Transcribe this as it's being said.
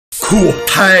酷，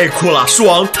太酷了，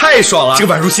爽，太爽了！这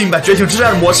个宛如新版觉醒之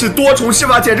战的模式多重施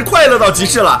法简直快乐到极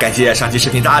致了！感谢上期视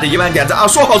频大家的1万点赞啊！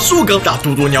说好速更，让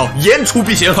嘟嘟鸟言出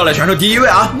必行。好来，选手第一位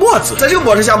啊，墨子。在这个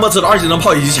模式下，墨子的2技能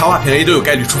炮以及强化平 A 都有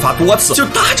概率触发多次。就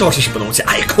大招是什么东西？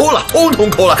哎，抠了，通通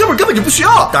抠了，根本就不需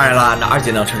要。当然了，那2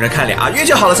技能纯看脸啊，运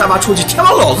气好了3发出去，天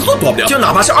王老子都躲不了。就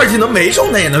哪怕是2技能没中，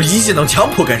那也能1技能强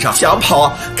扑跟上。想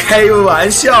跑？开玩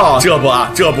笑！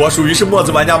这波属于是墨子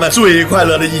玩家们最快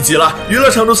乐的一集了。娱乐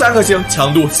程度3颗星，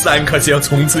强度3颗星，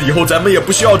从此以后咱们也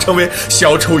不需要成为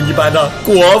小丑一般的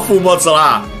国服墨子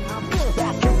了。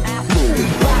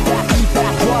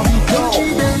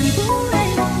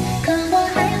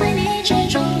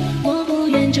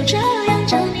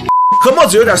和墨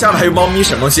子有点像的还有猫咪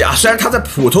什么东西啊？虽然它在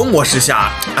普通模式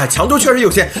下，强度确实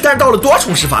有限，但是到了多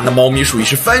重施法，那猫咪属于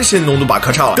是翻身浓度把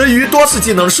可唱了。对于多次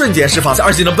技能瞬间释放，在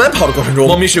2技能奔跑的过程中，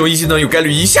猫咪使用1技能有概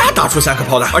率一下打出3颗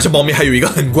炮弹，而且猫咪还有一个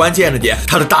很关键的点，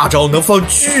它的大招能放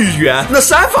巨远，那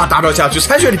3发大招下去，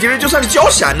残血的敌人就算是交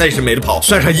闪，那也是没得跑。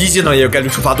算上1技能也有概率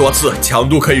触发多次，强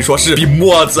度可以说是比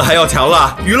墨子还要强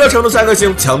了。娱乐程度3颗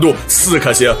星，强度4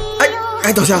颗星。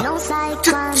等下。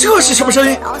这是什么声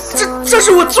音？这是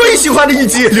我最喜欢的一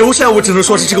击。刘禅，我只能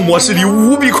说是这个模式里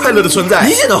无比快乐的存在。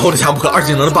1技能后的强扑和2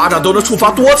技能的巴掌都能触发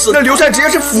多次。那刘禅直接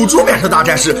是辅助变成大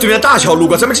战士，对面大乔路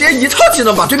过，咱们直接一套技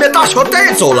能把对面大乔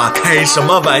带走了。开什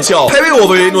么玩笑？配为我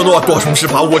唯唯诺诺，多重施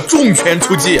法我重拳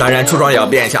出击。当然出装也要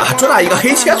变一下，主打一个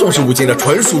黑切总是无尽的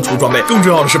纯输出装备。更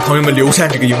重要的是，朋友们，刘禅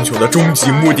这个英雄的终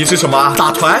极目的是什么？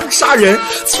打团杀人？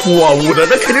错误的，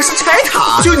那肯定是拆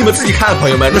塔。就你们自己看，朋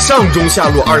友们，那上中下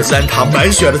路2、3塔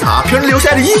满血的塔，凭着留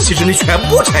下的一己之力全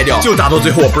部拆掉，就打到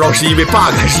最后，我不知道是因为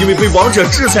bug 还是因为被王者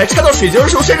制裁，拆到水晶的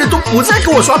时候，甚至都不再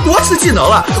给我刷多次技能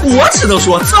了。我只能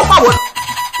说，这话我。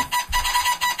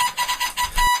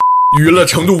娱乐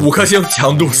程度5颗星，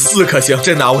强度4颗星，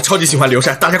真的我超级喜欢刘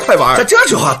禅，大家快玩！在这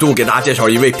之后啊，都给大家介绍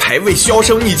一位排位销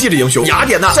声匿迹的英雄雅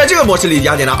典娜。在这个模式里，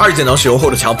雅典娜2技能使用后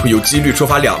的强扑有几率触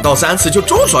发2到3次，就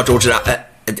众所周知啊。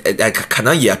可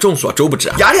能也众所周不知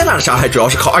啊。雅典娜的伤害主要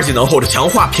是靠2技能后的强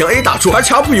化平 A 打出，而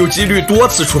强扑有几率多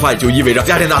次触发，也就意味着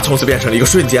雅典娜从此变成了一个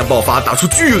瞬间爆发、打出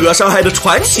巨额伤害的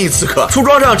传奇刺客。出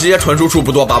装上直接纯输出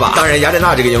不多把把。当然，雅典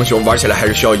娜这个英雄玩起来还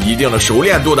是需要一定的熟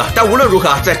练度的。但无论如何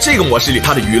啊，在这个模式里，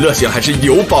它的娱乐性还是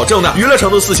有保证的。娱乐程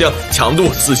度4星，强度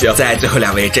4星。在最后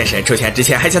2位真神抽签之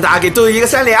前，还请大家给豆豆一个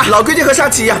3连啊！老规矩和上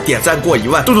期一样，点赞过1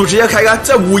万，豆豆直接开干，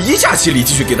在5·1假期里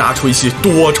继续给大家出一期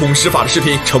多重施法的视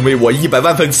频，成为我100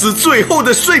万粉丝最后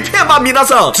的碎片吧，米娜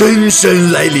桑！真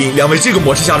神来临，2位这个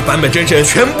模式下的版本真神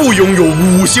全部拥有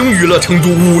5星娱乐程度、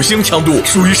5星强度，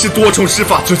属于是多重施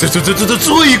法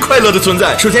最快乐的存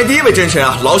在。首先第一位真神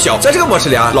啊，老小，在这个模式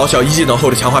里啊，老小1技能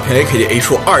后的强化平 A 可以 A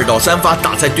出2到3发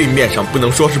打在对面上，不能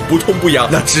说是不痛不痒，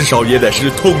那至少也得是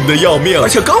痛的要命。而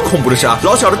且更恐怖的是啊，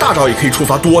老小的大招也可以触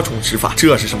发多重施法，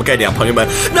这是什么概念啊，朋友们？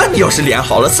那你要是连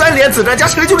好了3连子弹加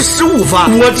起来就是15发，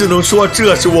我只能说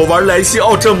这是我玩莱西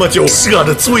奥这么久射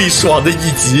的最爽的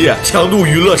一集，强度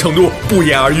娱乐程度不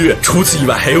言而喻。除此以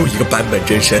外，还有一个版本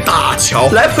真神大乔。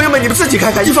来，朋友们，你们自己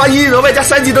看看，1发1技能外加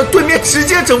3技能，对面直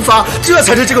接蒸发，这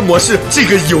才是这个模式、这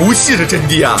个游戏的真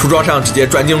谛啊！出装上直接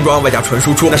转精装外加纯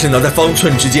输出，那是能在方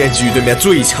寸之间给予对面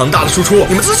最强大的输出。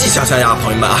你们自己想想呀，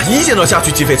朋友们啊，1技能下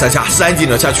去击飞3下，3技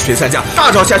能下去锤3下，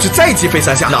大招下去再击飞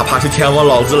3下，哪怕是天王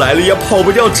老子来了也跑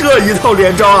不掉这一套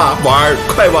连招啊！玩，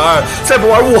快玩，再不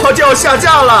玩5号就要下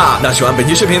架了。那喜欢本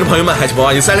期视频的朋友们，还请不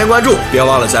忘记3连关注，别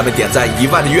忘了咱们点赞1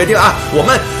万的约定啊！我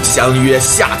们相约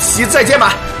下期再见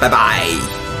吧，拜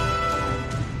拜。